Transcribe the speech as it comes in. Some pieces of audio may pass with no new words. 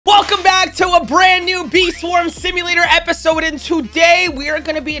back to a brand new Bee Swarm Simulator episode, and today we are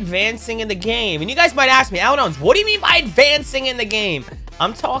going to be advancing in the game. And you guys might ask me, Allenownz, what do you mean by advancing in the game?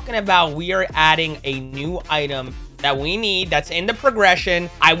 I'm talking about we are adding a new item that we need that's in the progression.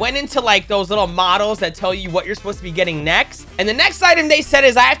 I went into like those little models that tell you what you're supposed to be getting next. And the next item they said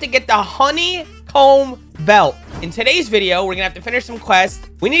is I have to get the honeycomb belt. In today's video, we're gonna have to finish some quests.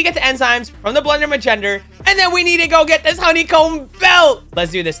 We need to get the enzymes from the blender magender, and then we need to go get this honeycomb belt.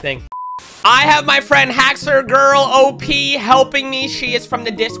 Let's do this thing. I have my friend Haxer Girl OP helping me. She is from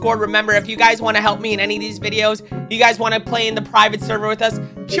the Discord. Remember, if you guys want to help me in any of these videos, you guys want to play in the private server with us,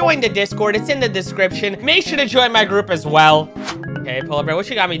 join the Discord. It's in the description. Make sure to join my group as well. Okay, pull up, bro. What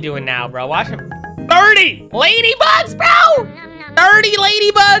you got me doing now, bro? Watch him. 30 ladybugs, bro. 30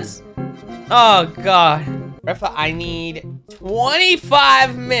 ladybugs. Oh, God. Refa, I need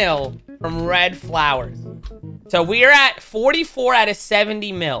 25 mil from red flowers. So we are at 44 out of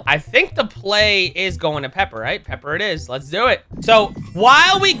 70 mil. I think the play is going to Pepper, right? Pepper it is. Let's do it. So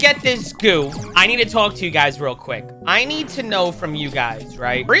while we get this goo, I need to talk to you guys real quick. I need to know from you guys,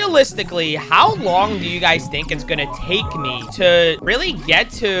 right? Realistically, how long do you guys think it's going to take me to really get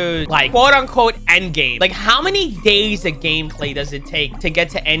to, like, quote unquote end game? Like, how many days of gameplay does it take to get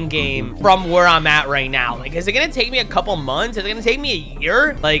to end game from where I'm at right now? Like, is it going to take me a couple months? Is it going to take me a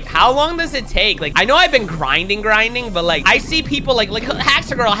year? Like, how long does it take? Like, I know I've been grinding, but like I see people like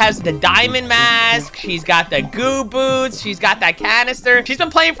Haxer Girl has the diamond mask, she's got the goo boots, she's got that canister. She's been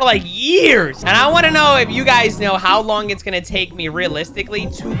playing for like years, and I want to know if you guys know how long it's gonna take me realistically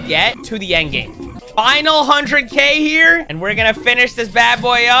to get to the end game. Final 100K here, and we're gonna finish this bad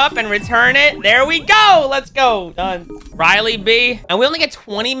boy up and return it. There we go. Let's go. Done. Riley B. And we only get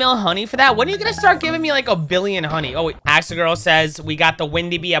 20 mil honey for that. When are you gonna start giving me like a billion honey? Oh, wait. Haxer Girl says we got the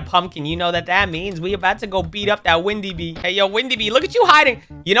Windy Bee a pumpkin. You know that means we about to go beat up that Windy Bee. Hey, yo, Windy Bee, look at you hiding.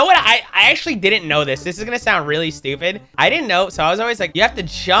 You know what? I actually didn't know this. This is gonna sound really stupid. I didn't know, so I was always like, you have to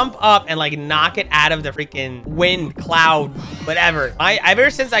jump up and like knock it out of the freaking wind, cloud, whatever. Ever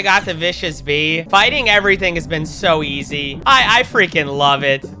since I got the Vicious Bee, fighting everything has been so easy. I freaking love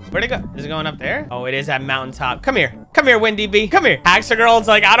it. Where'd it go? Is it going up there? Oh, it is at mountaintop. Come here. Come here, Windy Bee. Come here. Haxer Girl's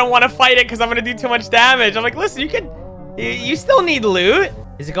like, I don't want to fight it because I'm going to do too much damage. I'm like, listen, you still need loot.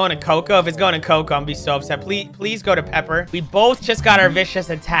 Is it going to Coco? If it's going to Coco, I'm be so upset. Please go to Pepper. We both just got our vicious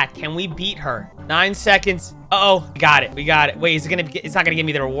attack. Can we beat her? 9 seconds. Uh-oh. We got it. We got it. Wait, it's not going to give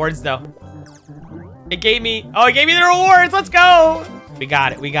me the rewards, though. It gave me the rewards. Let's go. We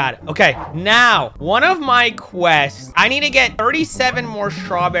got it. We got it. Okay, now, one of my quests, I need to get 37 more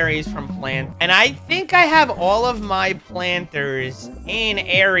strawberries from plant. And I think I have all of my planters in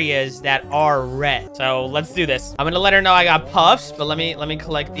areas that are red. So let's do this. I'm going to let her know I got puffs, but let me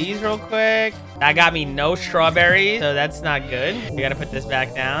collect these real quick. That got me no strawberries, so that's not good. We got to put this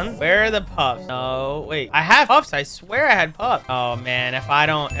back down. Where are the puffs? Oh, wait. I have puffs. I swear I had puffs. Oh, man.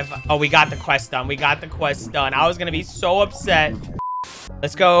 Oh, we got the quest done. We got the quest done. I was going to be so upset.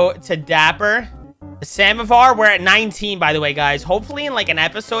 Let's go to Dapper. The Samovar, we're at 19, by the way, guys. Hopefully in like an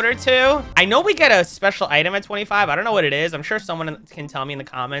episode or two. I know we get a special item at 25. I don't know what it is. I'm sure someone can tell me in the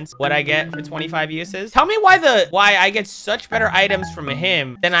comments what I get for 25 uses. Tell me why I get such better items from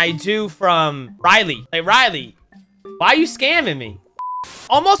him than I do from Riley. Like, Riley, why are you scamming me?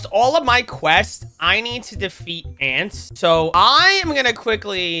 Almost all of my quests, I need to defeat ants. So I am going to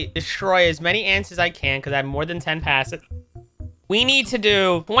quickly destroy as many ants as I can because I have more than 10 passes. We need to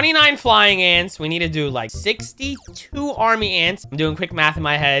do 29 flying ants. We need to do like 62 army ants. I'm doing quick math in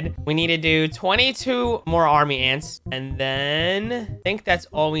my head. We need to do 22 more army ants. And then I think that's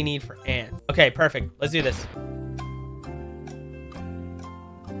all we need for ants. Okay, perfect. Let's do this.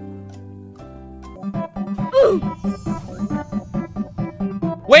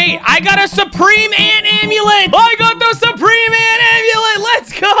 Wait, I got a Supreme Ant Amulet! I got the Supreme Ant Amulet!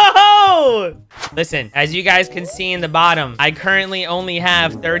 Let's go! Listen, as you guys can see in the bottom, I currently only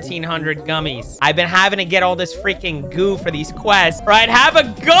have 1,300 gummies. I've been having to get all this freaking goo for these quests, or I'd have a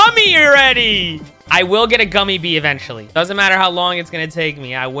gummy already! I will get a gummy bee eventually. Doesn't matter how long it's gonna take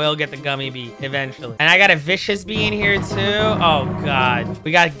me. I will get the gummy bee eventually. And I got a vicious bee in here too. Oh God.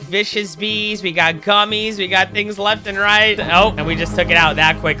 We got vicious bees. We got gummies. We got things left and right. Oh, and we just took it out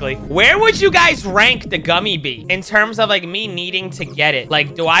that quickly. Where would you guys rank the gummy bee in terms of like me needing to get it?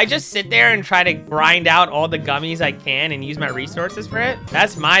 Like, do I just sit there and try to grind out all the gummies I can and use my resources for it?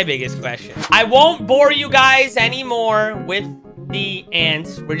 That's my biggest question. I won't bore you guys anymore with the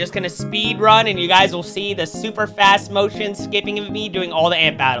ants. We're just gonna speed run and you guys will see the super fast motion skipping of me doing all the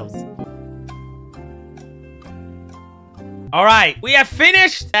ant battles. All right, we have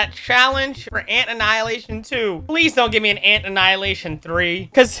finished that challenge for Ant Annihilation 2. Please don't give me an Ant Annihilation 3,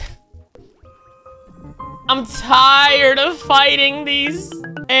 because I'm tired of fighting these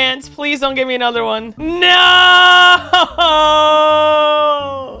ants. Please don't give me another one. No!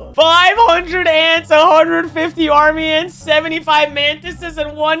 500 ants, 150 army ants, 75 mantises,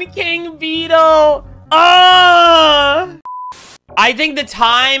 and 1 king beetle. I think the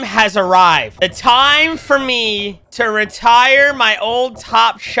time has arrived. The time for me to retire my old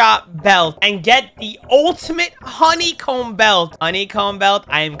Top Shop belt and get the ultimate honeycomb belt. Honeycomb belt,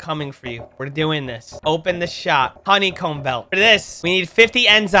 I am coming for you. We're doing this. Open the shop. Honeycomb belt. For this, we need 50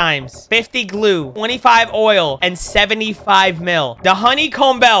 enzymes, 50 glue, 25 oil, and 75 mil. The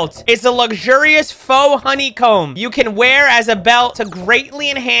honeycomb belt is a luxurious faux honeycomb you can wear as a belt to greatly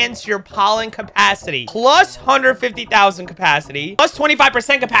enhance your pollen capacity. Plus 150,000 capacity. Plus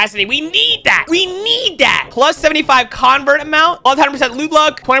 25% capacity. We need that. We need that. Plus 75 convert amount. 100% loot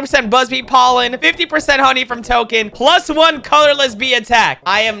luck. 20% buzzbee pollen. 50% honey from token. Plus 1 colorless bee attack.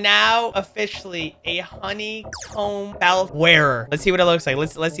 I am now officially a honeycomb belt wearer. Let's see what it looks like.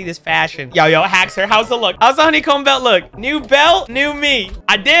 Let's see this fashion. Yo, Haxer, how's it look? How's the honeycomb belt look? New belt, new me.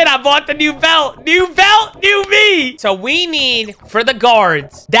 I bought the new belt. New belt, new me. So we need for the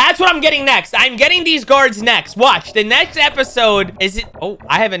guards. That's what I'm getting next. I'm getting these guards next. Watch. The next episode is it? Oh,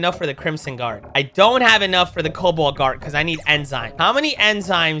 I have enough for the crimson guard. I don't have enough for the cobalt guard because I need enzyme. How many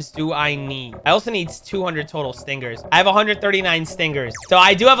enzymes do I need? I also need 200 total stingers. I have 139 stingers. So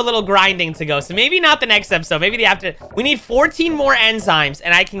I do have a little grinding to go. So maybe not the next episode. Maybe the after. We need 14 more enzymes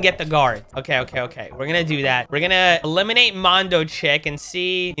and I can get the guard. Okay. We're going to do that. We're going to eliminate Mondo Chick and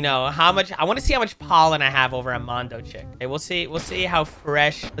see, you know, how much. I want to see how much pollen I have over at Mondo Chick. Okay, we'll see how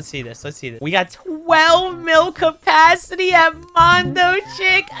fresh. Let's see this. We got 12 mil capacity at Mondo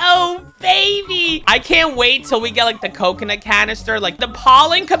Chick. Oh, baby. I can't wait till we get like the coconut canister. Like the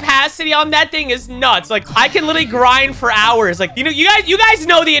pollen capacity on that thing is nuts. Like I can literally grind for hours. Like, you know, you guys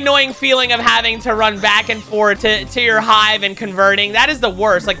know the annoying feeling of having to run back and forth to your hive and converting. That is the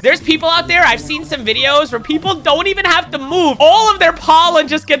worst. Like there's people out there. I've seen some videos where people don't even have to move. All of their pollen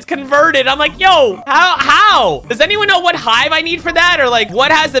just gets converted. I'm like, yo, how? Does anyone know what hive I need for that? Or like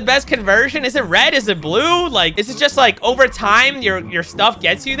what has the best conversion? Is it red? Is it blue? Like, is it just like over time your stuff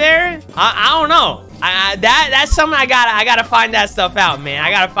gets you there? I don't know. That's something I gotta find that stuff out, man.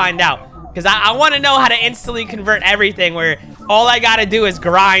 I gotta find out because I want to know how to instantly convert everything where all I gotta do is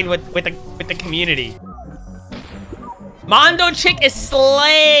grind with the community. Mondo Chick is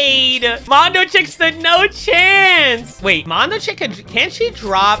slayed. Mondo Chick stood no chance. Wait, Mondo Chick can't she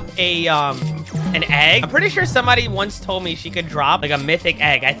drop a an egg? I'm pretty sure somebody once told me she could drop like a mythic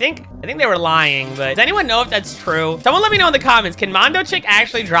egg. I think they were lying, but does anyone know if that's true? Someone let me know in the comments. Can Mondo Chick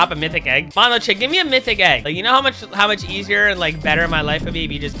actually drop a mythic egg? Mondo Chick, give me a mythic egg. Like, you know how much easier and like better my life would be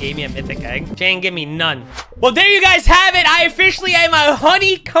if you just gave me a mythic egg? She ain't give me none. Well, there you guys have it. I officially am a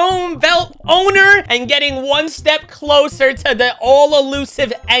honeycomb belt owner and getting one step closer to the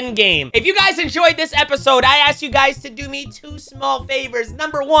all-elusive end game. If you guys enjoyed this episode, I ask you guys to do me 2 small favors.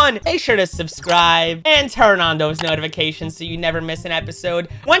 Number 1, make sure to subscribe and turn on those notifications so you never miss an episode.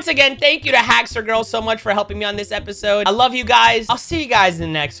 Once again, thank you to Haxer Girl so much for helping me on this episode. I love you guys. I'll see you guys in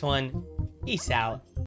the next one. Peace out.